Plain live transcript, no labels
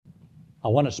I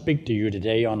want to speak to you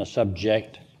today on a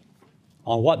subject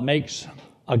on what makes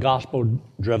a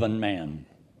gospel-driven man.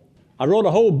 I wrote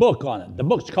a whole book on it. The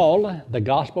book's called The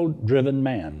Gospel-Driven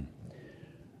Man.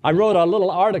 I wrote a little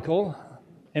article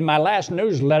in my last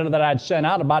newsletter that I'd sent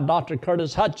out about Dr.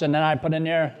 Curtis Hutson, and I put in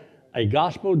there, a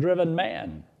gospel-driven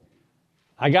man.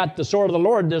 I got the Sword of the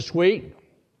Lord this week,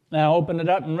 and I opened it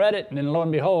up and read it, and then lo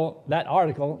and behold, that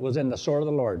article was in the Sword of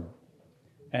the Lord.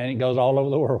 And it goes all over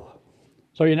the world.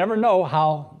 So you never know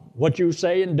how what you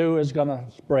say and do is going to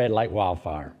spread like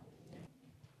wildfire.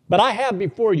 But I have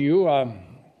before you a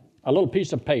little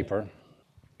piece of paper.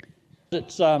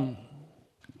 It's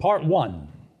part one.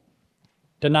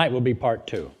 Tonight will be part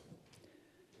two.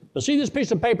 But see this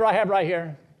piece of paper I have right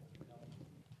here?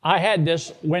 I had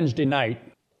this Wednesday night,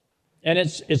 and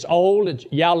it's old, it's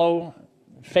yellow,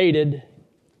 faded,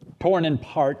 torn in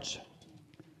parts.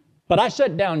 But I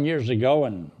sat down years ago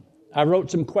and I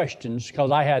wrote some questions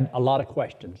because I had a lot of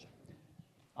questions.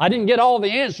 I didn't get all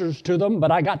the answers to them,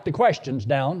 but I got the questions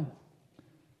down.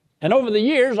 And over the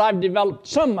years, I've developed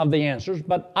some of the answers,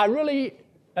 but I really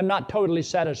am not totally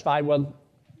satisfied with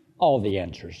all the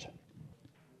answers.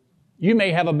 You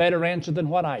may have a better answer than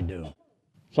what I do.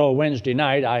 So Wednesday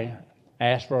night, I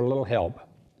asked for a little help,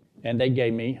 and they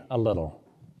gave me a little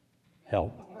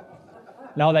help.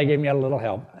 No, they gave me a little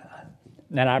help,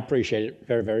 and I appreciate it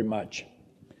very, very much.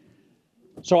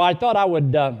 So I thought I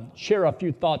would share a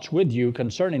few thoughts with you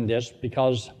concerning this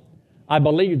because I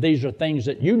believe these are things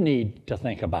that you need to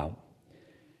think about.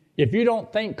 If you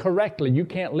don't think correctly, you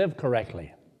can't live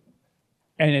correctly.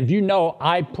 And if you know,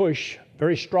 I push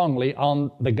very strongly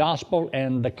on the gospel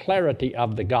and the clarity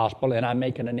of the gospel, and I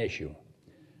make it an issue.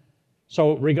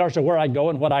 So regardless of where I go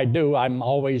and what I do, I'm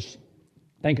always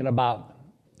thinking about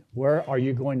where are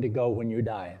you going to go when you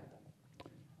die?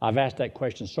 I've asked that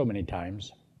question so many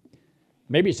times.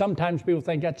 Maybe sometimes people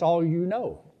think that's all you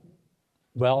know.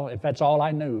 Well, if that's all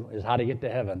I knew is how to get to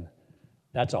heaven,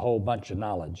 that's a whole bunch of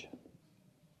knowledge.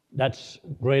 That's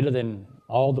greater than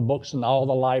all the books and all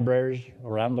the libraries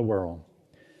around the world.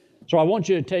 So I want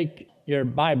you to take your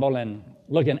Bible and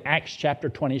look in Acts chapter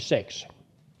 26.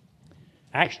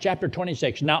 Acts chapter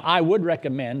 26. Now, I would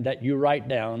recommend that you write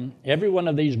down every one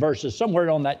of these verses somewhere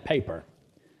on that paper.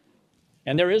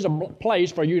 And there is a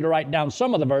place for you to write down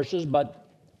some of the verses, but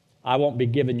I won't be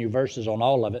giving you verses on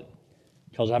all of it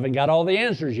because I haven't got all the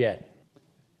answers yet.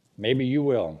 Maybe you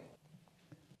will.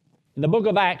 In the book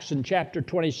of Acts in chapter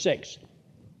 26,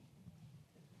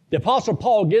 the Apostle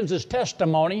Paul gives his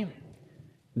testimony.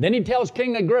 Then he tells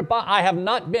King Agrippa, I have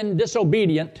not been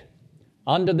disobedient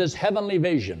unto this heavenly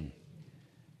vision.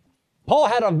 Paul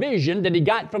had a vision that he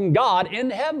got from God in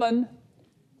heaven,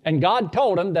 and God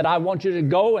told him that I want you to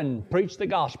go and preach the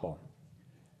gospel.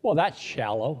 Well, that's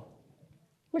shallow.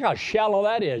 Look how shallow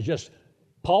that is. Just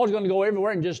Paul's going to go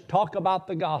everywhere and just talk about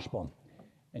the gospel.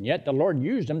 And yet the Lord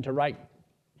used him to write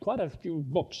quite a few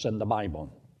books in the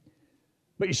Bible.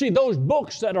 But you see, those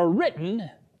books that are written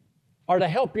are to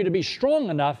help you to be strong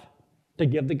enough to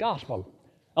give the gospel.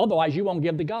 Otherwise, you won't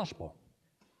give the gospel.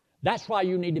 That's why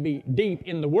you need to be deep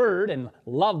in the Word and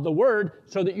love the Word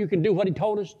so that you can do what He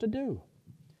told us to do.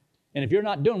 And if you're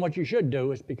not doing what you should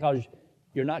do, it's because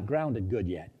you're not grounded good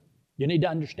yet. You need to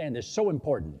understand this. It's so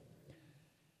important.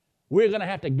 We're going to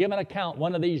have to give an account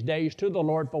one of these days to the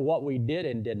Lord for what we did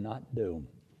and did not do.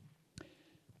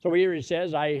 So here he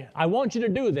says, I want you to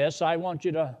do this. I want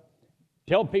you to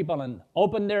tell people and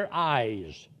open their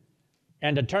eyes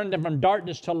and to turn them from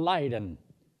darkness to light and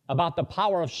about the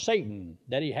power of Satan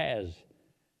that he has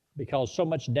because so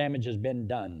much damage has been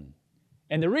done.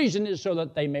 And the reason is so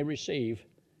that they may receive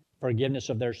forgiveness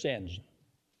of their sins.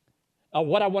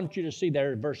 What I want you to see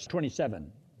there, verse 27.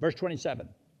 Verse 27.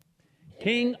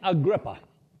 King Agrippa,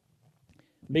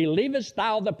 believest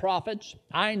thou the prophets?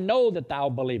 I know that thou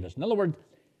believest. In other words,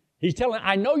 he's telling,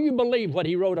 I know you believe what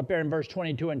he wrote up there in verse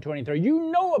 22 and 23.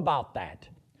 You know about that.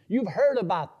 You've heard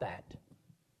about that.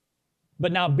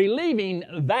 But now believing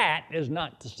that is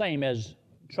not the same as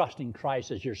trusting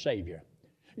Christ as your Savior.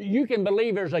 You can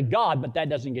believe there's a God, but that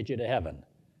doesn't get you to heaven.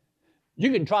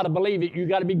 You can try to believe that you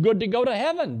got to be good to go to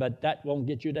heaven, but that won't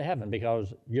get you to heaven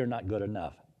because you're not good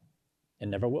enough and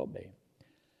never will be.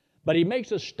 But he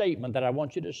makes a statement that I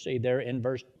want you to see there in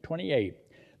verse 28.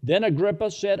 Then Agrippa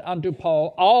said unto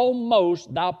Paul,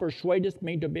 almost thou persuadest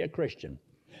me to be a Christian.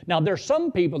 Now, there's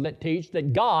some people that teach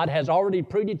that God has already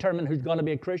predetermined who's going to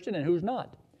be a Christian and who's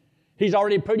not. He's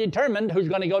already predetermined who's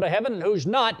going to go to heaven and who's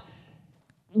not,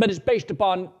 but it's based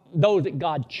upon those that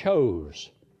God chose.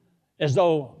 As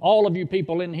though all of you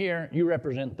people in here, you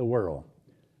represent the world.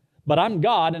 But I'm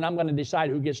God, and I'm going to decide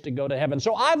who gets to go to heaven.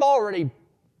 So I've already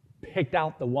picked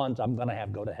out the ones I'm going to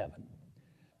have go to heaven.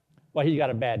 Well, he's got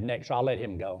a bad neck, so I'll let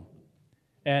him go.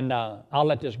 And I'll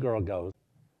let this girl go.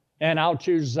 And I'll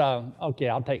choose, okay,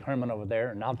 I'll take Herman over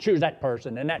there, and I'll choose that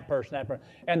person, and that person, that person.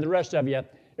 And the rest of you,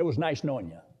 it was nice knowing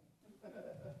you.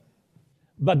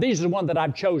 But these are the ones that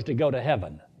I've chose to go to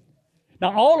heaven.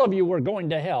 Now, all of you were going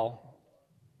to hell.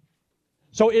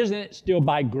 So isn't it still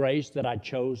by grace that I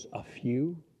chose a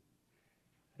few?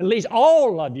 At least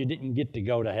all of you didn't get to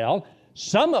go to hell.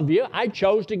 Some of you, I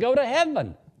chose to go to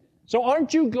heaven. So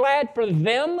aren't you glad for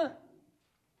them?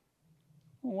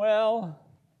 Well,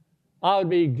 I would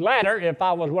be gladder if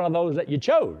I was one of those that you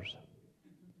chose.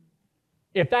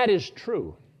 If that is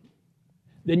true,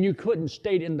 then you couldn't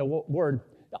state in the word,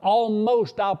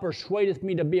 almost thou persuadest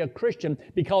me to be a Christian,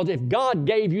 because if God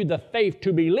gave you the faith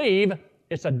to believe,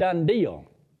 it's a done deal.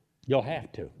 You'll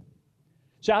have to.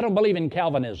 See, I don't believe in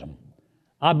Calvinism.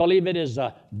 I believe it is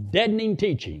a deadening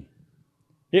teaching.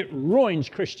 It ruins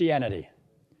Christianity.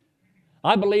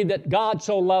 I believe that God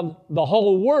so loved the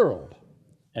whole world,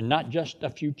 and not just a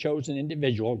few chosen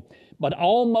individuals, but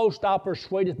almost thou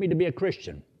persuadest me to be a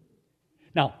Christian.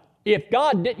 Now, if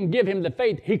God didn't give him the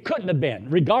faith, he couldn't have been,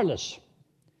 regardless.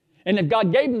 And if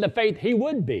God gave him the faith, he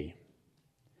would be.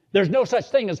 There's no such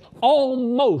thing as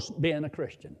almost being a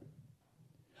Christian.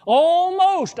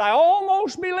 I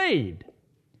almost believed.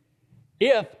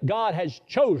 If God has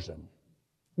chosen,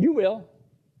 you will.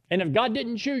 And if God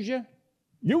didn't choose you,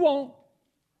 you won't.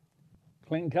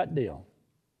 Clean-cut deal.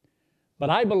 But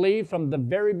I believe from the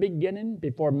very beginning,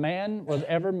 before man was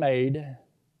ever made,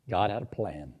 God had a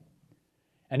plan.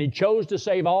 And he chose to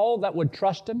save all that would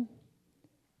trust him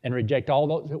and reject all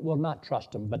those that will not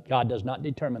trust him. But God does not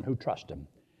determine who trusts him.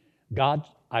 God,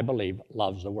 I believe,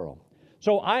 loves the world.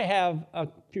 So I have a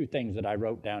few things that I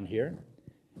wrote down here.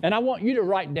 And I want you to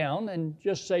write down and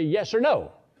just say yes or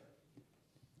no.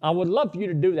 I would love for you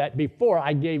to do that before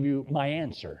I gave you my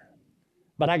answer.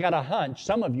 But I got a hunch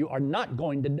some of you are not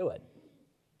going to do it.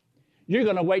 You're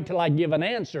going to wait till I give an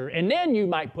answer, and then you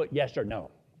might put yes or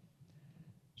no.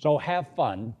 So have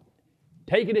fun.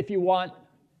 Take it if you want.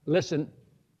 Listen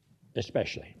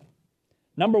especially.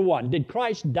 Number one, did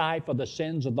Christ die for the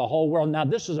sins of the whole world? Now,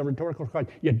 this is a rhetorical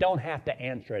question. You don't have to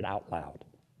answer it out loud.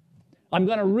 I'm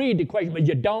going to read the question, but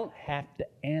you don't have to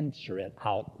answer it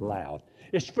out loud.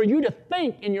 It's for you to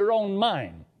think in your own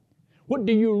mind. What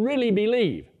do you really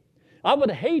believe? I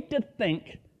would hate to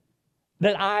think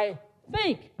that I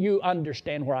think you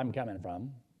understand where I'm coming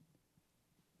from,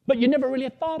 but you never really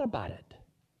thought about it.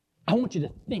 I want you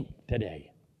to think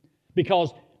today,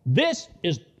 because this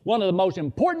is one of the most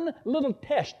important little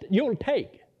tests you'll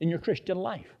take in your Christian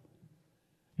life,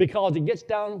 because it gets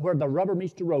down where the rubber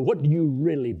meets the road. What do you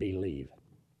really believe?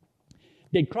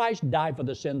 Did Christ die for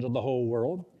the sins of the whole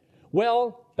world?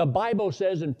 Well, the Bible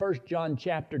says in 1 John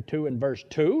chapter 2 and verse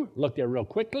 2, look there real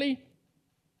quickly.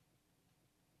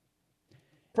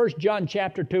 1 John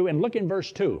chapter 2, and look in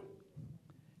verse 2.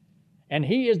 And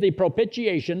he is the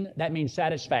propitiation, that means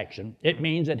satisfaction. It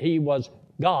means that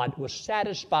God was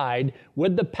satisfied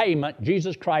with the payment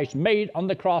Jesus Christ made on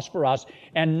the cross for us,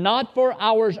 and not for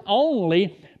ours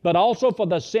only, but also for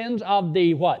the sins of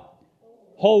the what?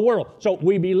 Whole world. So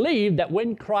we believe that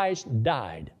when Christ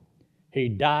died, he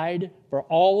died for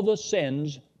all the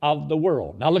sins of the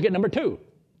world. Now look at number 2.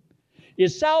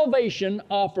 Is salvation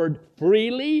offered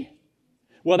freely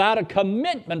without a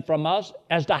commitment from us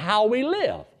as to how we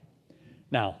live?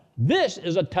 Now, this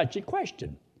is a touchy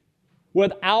question.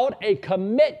 Without a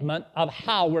commitment of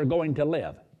how we're going to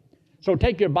live. So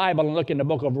take your Bible and look in the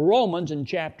book of Romans in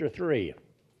chapter 3.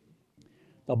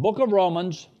 The book of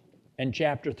Romans and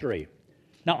chapter 3.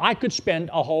 Now, I could spend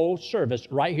a whole service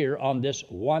right here on this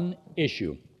one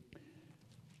issue.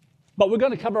 But we're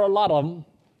going to cover a lot of them,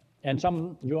 and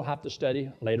some you'll have to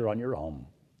study later on your own.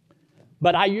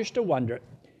 But I used to wonder,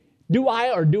 do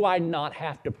I or do I not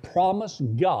have to promise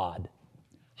God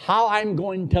how I'm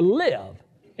going to live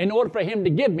in order for him to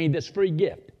give me this free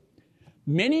gift?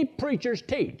 Many preachers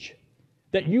teach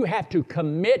that you have to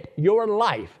commit your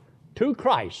life to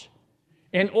Christ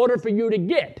in order for you to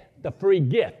get the free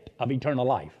gift of eternal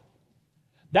life.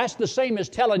 That's the same as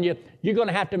telling you you're going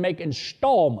to have to make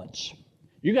installments.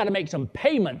 You got to make some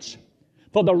payments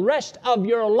for the rest of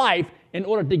your life in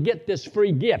order to get this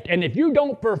free gift. And if you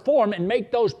don't perform and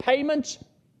make those payments,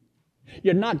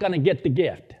 you're not going to get the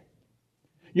gift.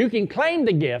 You can claim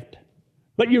the gift,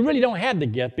 but you really don't have the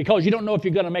gift because you don't know if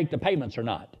you're going to make the payments or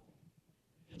not.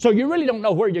 So you really don't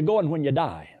know where you're going when you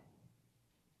die.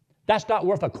 That's not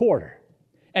worth a quarter.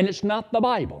 And it's not the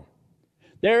Bible.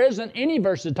 There isn't any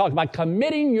verse that talks about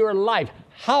committing your life,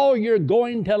 how you're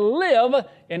going to live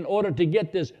in order to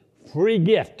get this free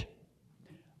gift.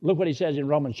 Look what he says in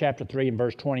Romans chapter 3 and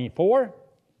verse 24.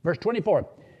 Verse 24.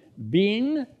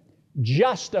 Being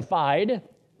justified,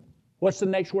 what's the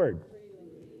next word?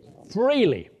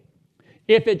 Freely.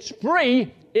 If it's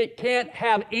free, it can't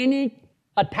have any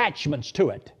attachments to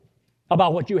it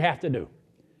about what you have to do.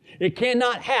 It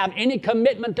cannot have any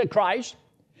commitment to Christ.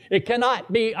 It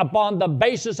cannot be upon the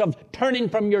basis of turning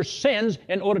from your sins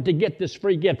in order to get this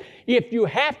free gift. If you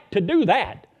have to do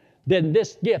that, then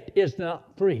this gift is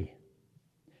not free.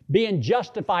 Being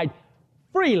justified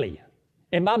freely.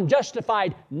 If I'm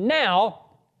justified now,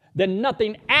 then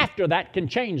nothing after that can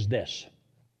change this.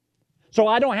 So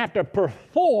I don't have to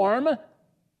perform.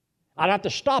 I don't have to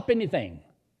stop anything,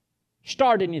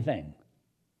 start anything.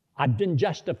 I've been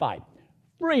justified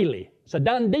freely. It's a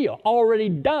done deal, already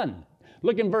done.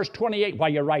 Look in verse 28 while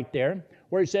you're right there,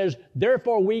 where it says,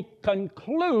 therefore we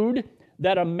conclude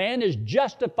that a man is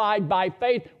justified by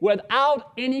faith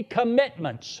without any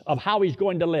commitments of how he's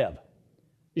going to live.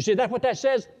 You see, that's what that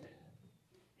says?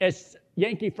 It's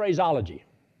Yankee phraseology.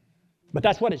 But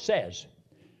that's what it says.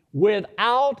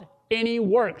 Without any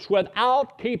works,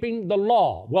 without keeping the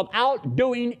law, without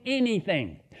doing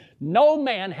anything. No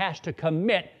man has to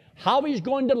commit how he's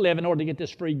going to live in order to get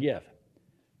this free gift.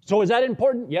 So is that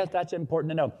important? Yes, that's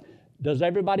important to know. Does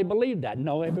everybody believe that?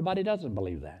 No, everybody doesn't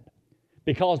believe that.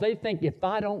 Because they think if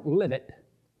I don't live it,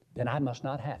 then I must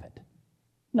not have it.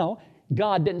 No,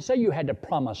 God didn't say you had to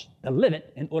promise to live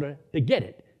it in order to get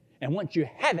it. And once you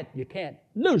have it, you can't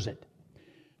lose it.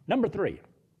 Number 3,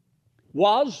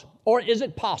 was or is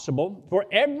it possible for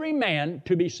every man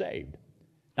to be saved?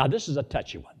 Now this is a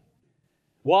touchy one.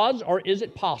 Was or is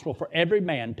it possible for every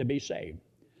man to be saved?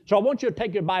 So I want you to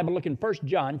take your Bible, look in 1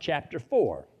 John chapter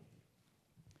 4.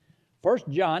 1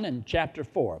 John and chapter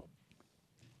 4.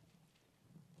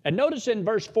 And notice in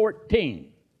verse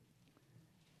 14.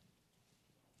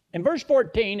 In verse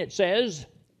 14 it says,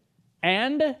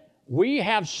 and we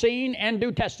have seen and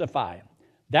do testify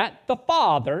that the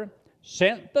Father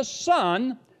sent the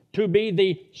Son to be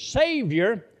the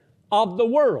Savior of the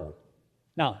world.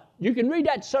 Now, you can read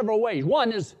that several ways.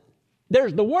 One is,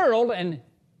 there's the world, and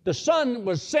the Son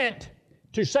was sent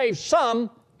to save some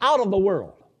out of the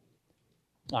world.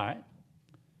 All right?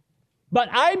 But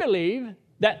I believe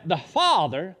that the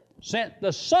Father sent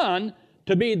the Son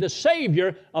to be the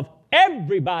Savior of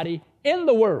everybody in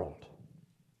the world,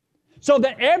 so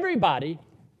that everybody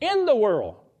in the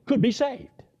world could be saved.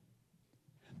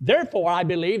 Therefore, I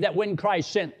believe that when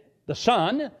Christ sent the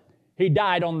Son, He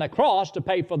died on the cross to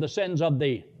pay for the sins of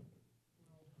the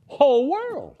whole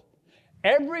world.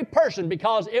 Every person,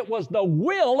 because it was the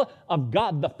will of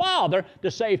God the Father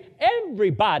to save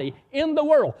everybody in the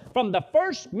world. From the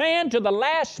first man to the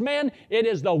last man, it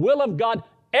is the will of God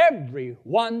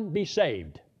everyone be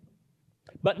saved.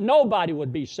 But nobody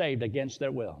would be saved against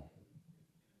their will.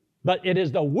 But it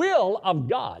is the will of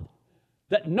God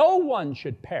that no one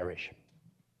should perish.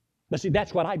 But see,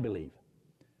 that's what I believe.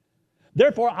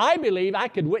 Therefore, I believe I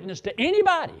could witness to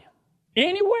anybody,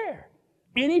 anywhere,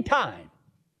 anytime.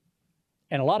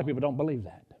 And a lot of people don't believe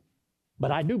that.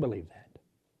 But I do believe that.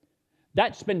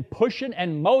 That's been pushing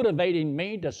and motivating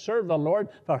me to serve the Lord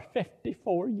for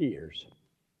 54 years.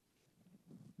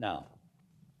 Now,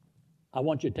 I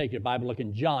want you to take your Bible, look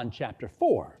in John chapter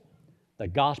 4. The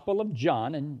Gospel of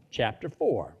John in chapter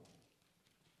 4.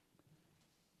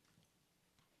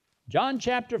 John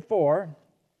chapter 4,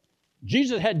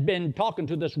 Jesus had been talking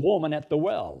to this woman at the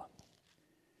well.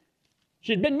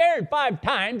 She'd been married 5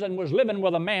 times and was living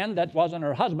with a man that wasn't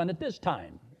her husband at this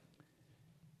time.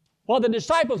 Well, the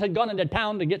disciples had gone into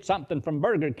town to get something from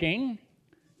Burger King.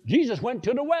 Jesus went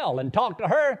to the well and talked to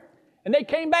her, and they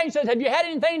came back and said, have you had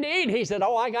anything to eat? He said,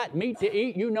 oh, I got meat to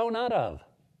eat you know not of.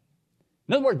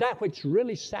 In other words, that which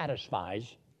really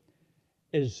satisfies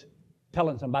is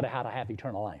telling somebody how to have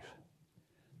eternal life.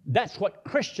 That's what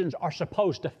Christians are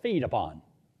supposed to feed upon.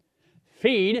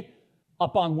 Feed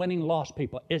upon winning lost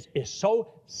people. It is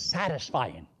so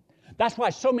satisfying. That's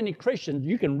why so many Christians,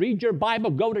 you can read your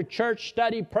Bible, go to church,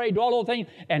 study, pray, do all those things,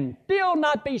 and still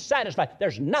not be satisfied.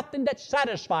 There's nothing that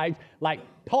satisfies like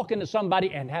talking to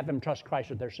somebody and have them trust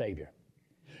Christ as their Savior.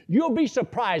 You'll be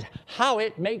surprised how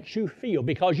it makes you feel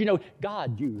because you know,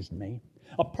 God used me.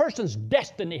 A person's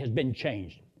destiny has been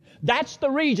changed. That's the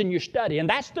reason you study, and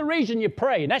that's the reason you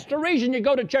pray, and that's the reason you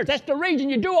go to church. That's the reason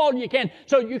you do all you can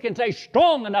so you can stay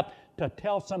strong enough to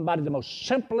tell somebody the most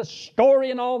simplest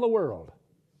story in all the world.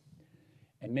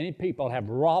 And many people have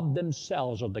robbed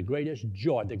themselves of the greatest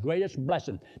joy, the greatest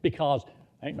blessing, because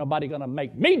ain't nobody going to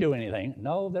make me do anything.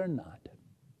 No, they're not.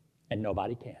 And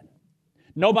nobody can.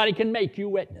 Nobody can make you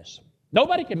witness.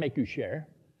 Nobody can make you share.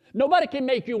 Nobody can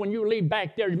make you, when you leave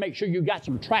back there, make sure you got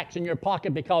some tracts in your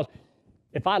pocket because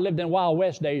If I lived in Wild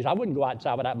West days, I wouldn't go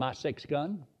outside without my 6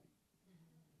 gun.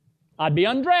 I'd be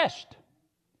undressed.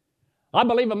 I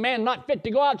believe a man not fit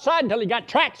to go outside until he got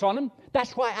tracks on him.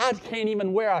 That's why I can't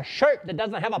even wear a shirt that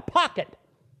doesn't have a pocket.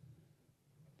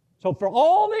 So for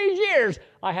all these years,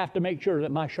 I have to make sure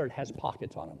that my shirt has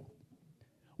pockets on them.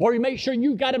 Or you make sure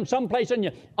you got them someplace in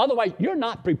you. Otherwise, you're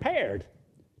not prepared.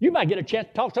 You might get a chance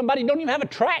to talk to somebody who don't even have a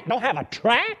track. Don't have a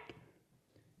track?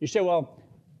 You say, well,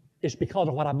 it's because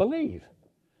of what I believe.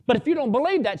 But if you don't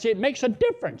believe that, see, it makes a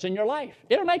difference in your life.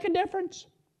 It'll make a difference.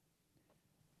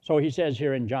 So he says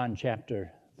here in John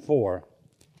chapter 4,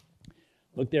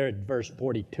 look there at verse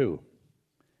 42.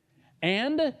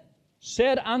 And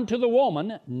said unto the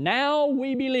woman, now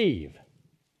we believe.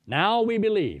 Now we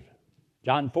believe.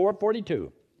 John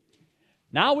 4:42.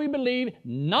 Now we believe,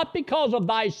 not because of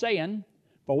thy saying,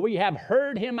 for we have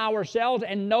heard him ourselves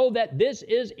and know that this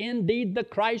is indeed the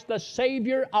Christ, the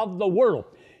Savior of the world.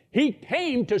 He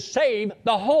came to save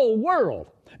the whole world,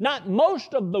 not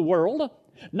most of the world,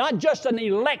 not just an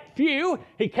elect few.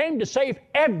 He came to save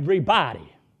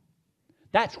everybody.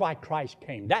 That's why Christ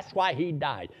came. That's why he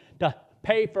died, to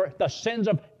pay for the sins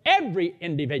of every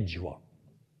individual.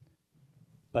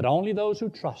 But only those who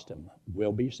trust him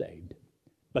will be saved.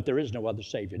 But there is no other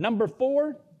Savior. Number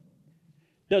 4,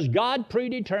 does God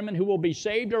predetermine who will be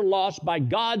saved or lost by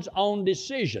God's own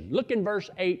decision? Look in verse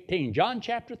 18. John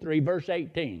chapter 3, verse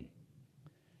 18.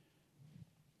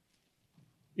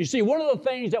 You see, one of the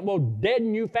things that will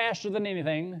deaden you faster than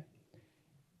anything,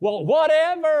 well,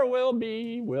 whatever will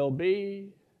be, will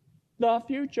be. The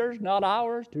future's not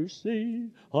ours to see.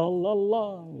 La, la,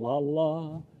 la, la,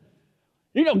 la.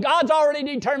 You know, God's already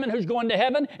determined who's going to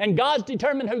heaven, and God's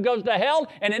determined who goes to hell,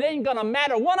 and it ain't going to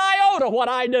matter one iota what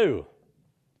I do.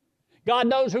 God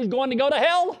knows who's going to go to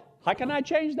hell. How can I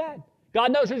change that?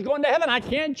 God knows who's going to heaven. I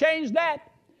can't change that.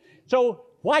 So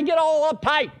why get all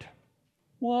uptight?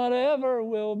 Whatever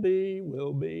will be,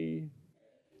 will be.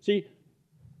 See,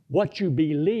 what you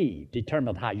believe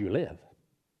determines how you live.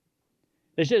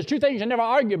 It says 2 things you never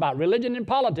argue about, religion and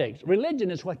politics. Religion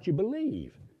is what you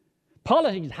believe.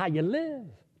 Politics is how you live.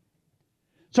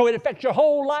 So it affects your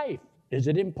whole life. Is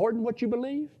it important what you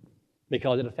believe?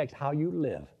 Because it affects how you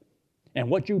live and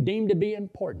what you deem to be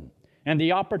important and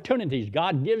the opportunities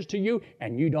God gives to you,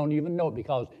 and you don't even know it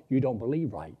because you don't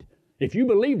believe right. If you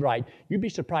believe right, you'd be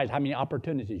surprised how many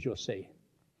opportunities you'll see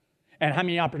and how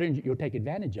many opportunities you'll take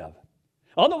advantage of.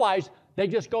 Otherwise, they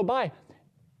just go by.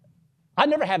 I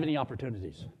never have any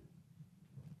opportunities.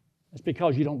 It's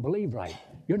because you don't believe right.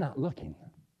 You're not looking.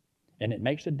 And it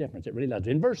makes a difference. It really does.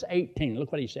 In verse 18,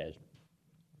 look what he says.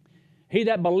 He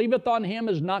that believeth on him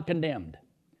is not condemned,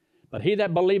 but he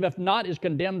that believeth not is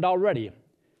condemned already,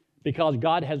 because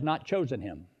God has not chosen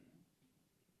him.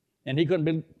 And he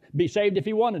couldn't be saved if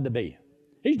he wanted to be.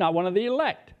 He's not one of the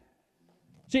elect.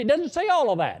 See, it doesn't say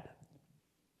all of that.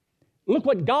 Look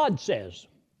what God says.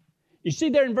 You see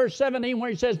there in verse 17 where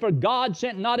he says, for God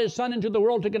sent not his Son into the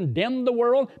world to condemn the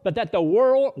world, but that the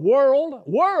world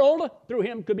through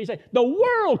him could be saved. The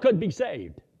world could be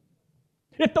saved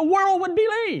if the world would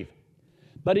believe.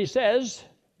 But he says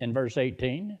in verse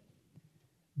 18,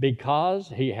 because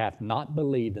he hath not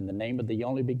believed in the name of the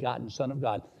only begotten Son of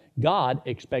God. God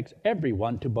expects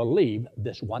everyone to believe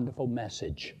this wonderful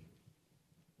message.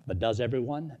 But does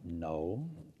everyone? No.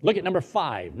 Look at number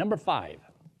 5. Number 5.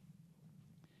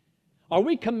 Are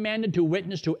we commanded to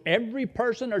witness to every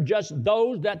person or just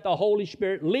those that the Holy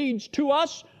Spirit leads to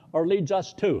us or leads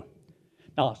us to?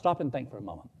 Now, stop and think for a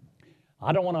moment.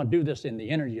 I don't want to do this in the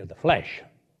energy of the flesh.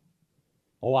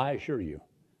 Oh, I assure you,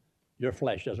 your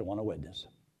flesh doesn't want to witness.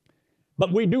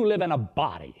 But we do live in a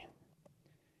body.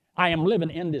 I am living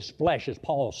in this flesh, as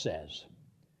Paul says.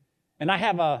 And I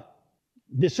have a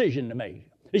decision to make.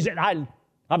 He said, I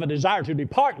have a desire to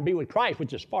depart and be with Christ,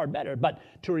 which is far better. But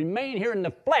to remain here in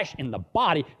the flesh, in the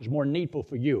body, is more needful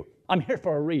for you. I'm here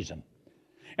for a reason.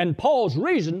 And Paul's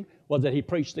reason was that he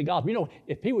preached the gospel. You know,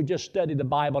 if he would just study the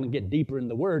Bible and get deeper in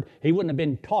the Word, he wouldn't have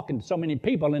been talking to so many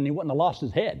people and he wouldn't have lost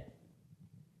his head.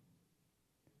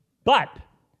 But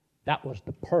that was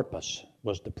the purpose,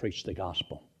 was to preach the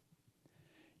gospel.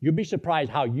 You'll be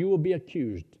surprised how you will be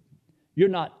accused. You're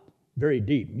not very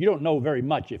deep. You don't know very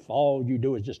much if all you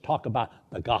do is just talk about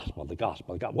the gospel, the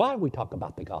gospel, the gospel. Why do we talk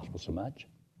about the gospel so much?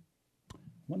 I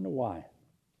wonder why.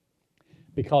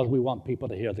 Because we want people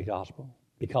to hear the gospel.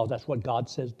 Because that's what God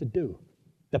says to do.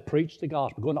 To preach the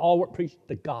gospel. Go into all work, preach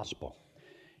the gospel.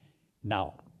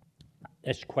 Now,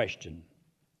 let's question.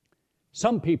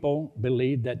 Some people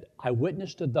believe that I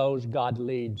witness to those God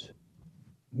leads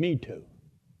me to.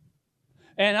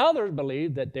 And others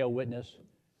believe that they'll witness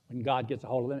when God gets a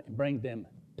hold of them and bring them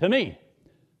to me.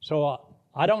 So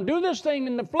I don't do this thing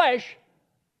in the flesh.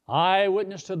 I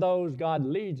witness to those God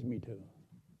leads me to.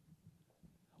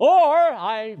 Or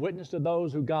I witness to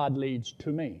those who God leads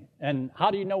to me. And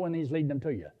how do you know when He's leading them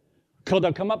to you? Because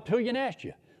they'll come up to you and ask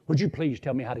you, would you please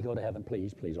tell me how to go to heaven?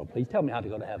 Please, please, oh, please tell me how to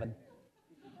go to heaven.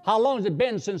 How long has it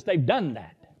been since they've done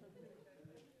that?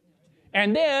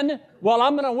 And then, well,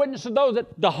 I'm going to witness to those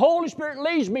that the Holy Spirit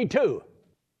leads me to.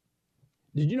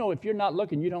 Did you know if you're not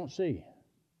looking, you don't see?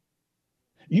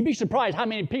 You'd be surprised how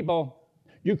many people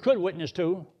you could witness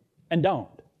to and don't.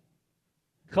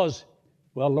 Because,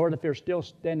 well, Lord, if you're still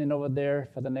standing over there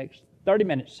for the next 30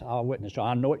 minutes, I'll witness to you.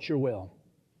 I know it's your will.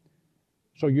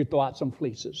 So you throw out some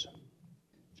fleeces.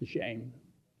 It's a shame.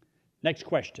 Next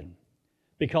question.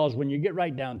 Because when you get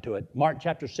right down to it, Mark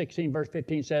chapter 16, verse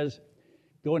 15 says,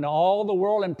 go into all the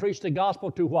world and preach the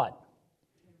gospel to what?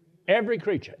 Every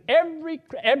creature, every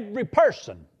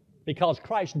person, because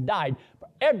Christ died for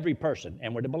every person,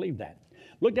 and we're to believe that.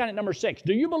 Look down at number 6.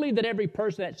 Do you believe that every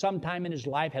person at some time in his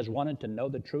life has wanted to know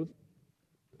the truth?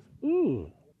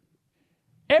 Ooh.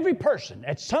 Every person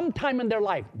at some time in their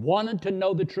life wanted to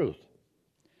know the truth.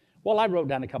 Well, I wrote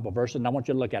down a couple of verses, and I want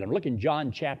you to look at them. Look in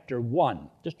John chapter 1.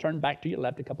 Just turn back to your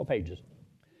left a couple pages.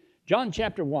 John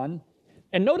chapter 1,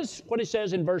 and notice what it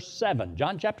says in verse 7.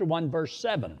 John chapter 1, verse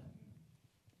 7.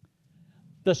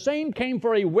 The same came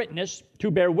for a witness to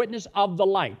bear witness of the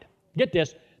light. Get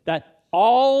this, that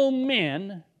all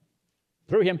men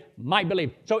through him might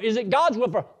believe. So is it God's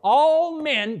will for all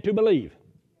men to believe?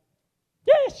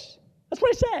 Yes, that's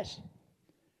what it says.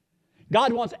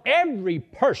 God wants every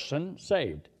person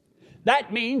saved.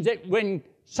 That means that when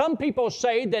some people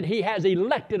say that He has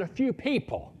elected a few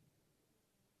people,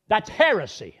 that's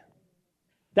heresy.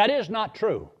 That is not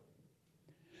true.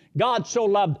 God so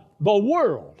loved the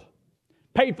world,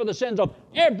 paid for the sins of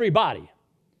everybody,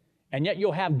 and yet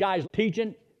you'll have guys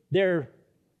teaching they're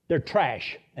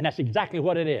trash, and that's exactly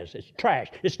what it is. It's trash.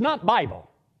 It's not Bible.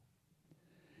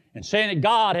 And saying that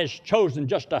God has chosen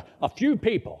just a few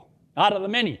people out of the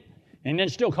many, and then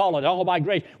still call it all by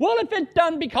grace. Well, if it's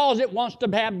done because it wants to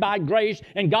have by grace,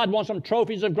 and God wants some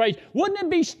trophies of grace, wouldn't it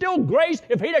be still grace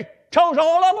if He'd have chose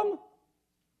all of them?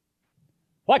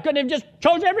 Why couldn't He have just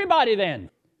chose everybody then?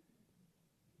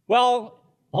 Well,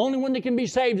 only one that can be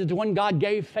saved is the one God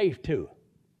gave faith to.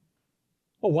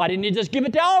 Well, why didn't He just give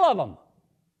it to all of them?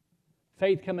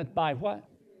 Faith cometh by what?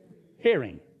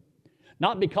 Hearing.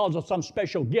 Not because of some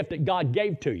special gift that God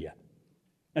gave to you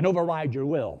and override your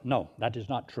will. No, that is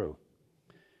not true.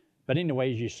 But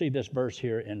anyways, you see this verse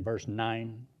here in verse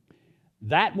 9.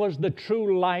 That was the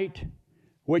true light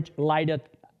which lighteth.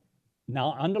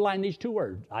 Now, underline these two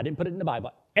words. I didn't put it in the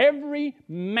Bible. Every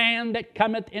man that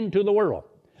cometh into the world.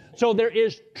 So there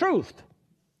is truth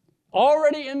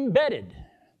already embedded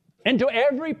into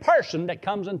every person that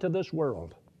comes into this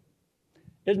world.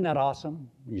 Isn't that awesome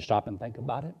when you stop and think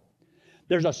about it?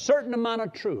 There's a certain amount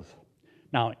of truth.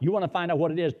 Now, you want to find out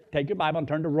what it is, take your Bible and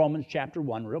turn to Romans chapter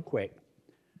 1 real quick.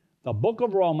 The book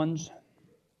of Romans,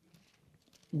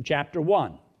 chapter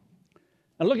 1.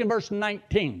 And look at verse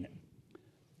 19.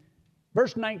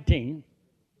 Verse 19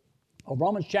 of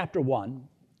Romans chapter 1.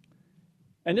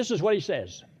 And this is what he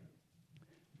says.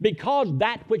 Because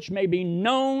that which may be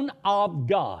known of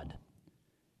God.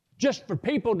 Just for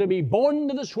people to be born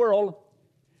into this world,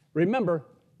 remember,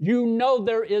 you know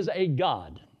there is a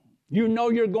God. You know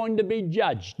you're going to be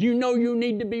judged. You know you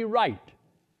need to be right.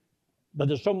 But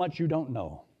there's so much you don't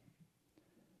know.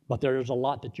 But there is a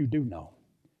lot that you do know.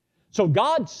 So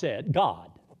God said,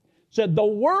 the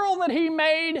world that He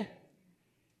made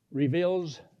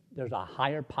reveals there's a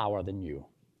higher power than you.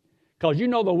 Because you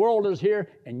know the world is here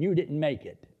and you didn't make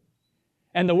it.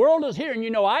 And the world is here and you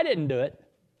know I didn't do it.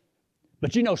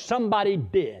 But you know somebody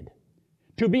did.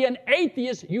 To be an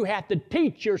atheist, you have to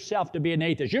teach yourself to be an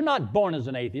atheist. You're not born as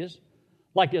an atheist.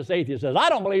 Like this atheist says, I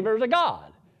don't believe there's a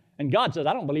God. And God says,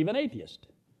 I don't believe an atheist.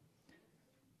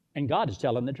 And God is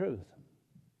telling the truth.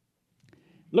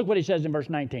 Look what He says in verse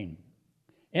 19.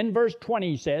 In verse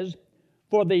 20 He says,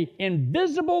 for the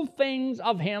invisible things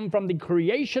of Him from the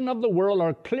creation of the world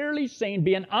are clearly seen,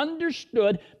 being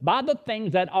understood by the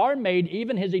things that are made,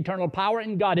 even His eternal power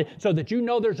and God, so that you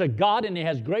know there's a God and He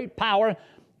has great power.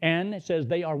 And it says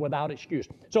they are without excuse.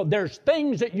 So there's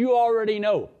things that you already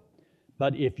know.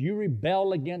 But if you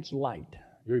rebel against light,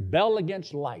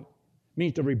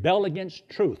 means to rebel against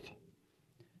truth,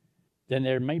 then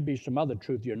there may be some other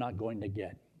truth you're not going to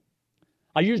get.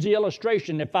 I use the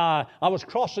illustration, if I was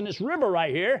crossing this river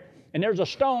right here, and there's a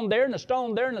stone there, and a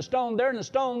stone there, and a stone there, and a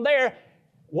stone there,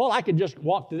 well, I could just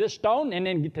walk to this stone, and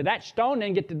then get to that stone, and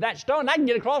then get to that stone, and I can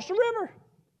get across the river.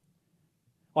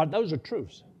 Those are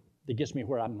truths that gets me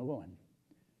where I'm going.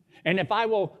 And if I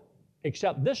will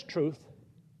accept this truth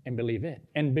and believe it,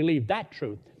 and believe that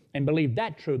truth, and believe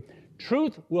that truth,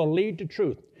 truth will lead to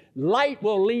truth. Light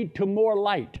will lead to more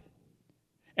light.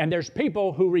 And there's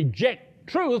people who reject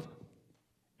truth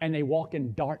and they walk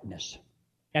in darkness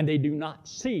and they do not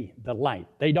see the light.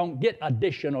 They don't get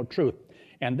additional truth.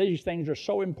 And these things are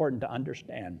so important to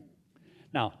understand.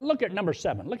 Now, look at number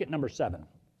 7. Look at number 7.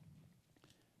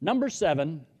 Number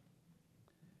 7,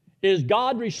 is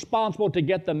God responsible to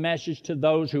get the message to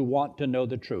those who want to know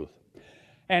the truth?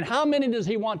 And how many does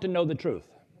he want to know the truth?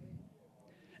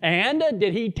 And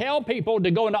did he tell people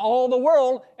to go into all the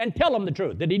world and tell them the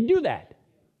truth? Did he do that?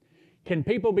 Can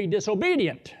people be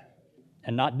disobedient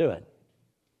and not do it?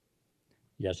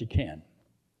 Yes, he can.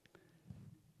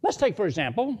 Let's take, for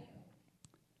example,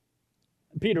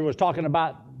 Peter was talking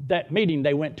about that meeting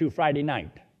they went to Friday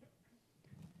night.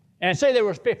 And say there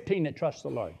was 15 that trust the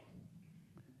Lord.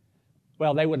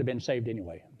 Well, they would have been saved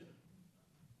anyway.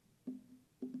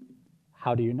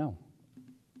 How do you know?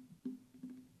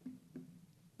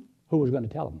 Who was going to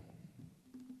tell them?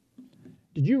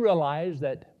 Did you realize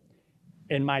that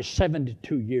in my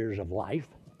 72 years of life,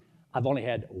 I've only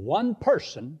had one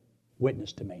person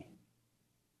witness to me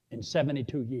in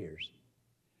 72 years?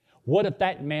 What if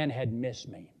that man had missed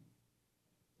me?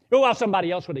 Oh, well,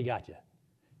 somebody else would have got you.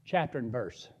 Chapter and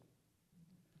verse.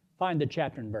 Find the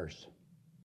chapter and verse.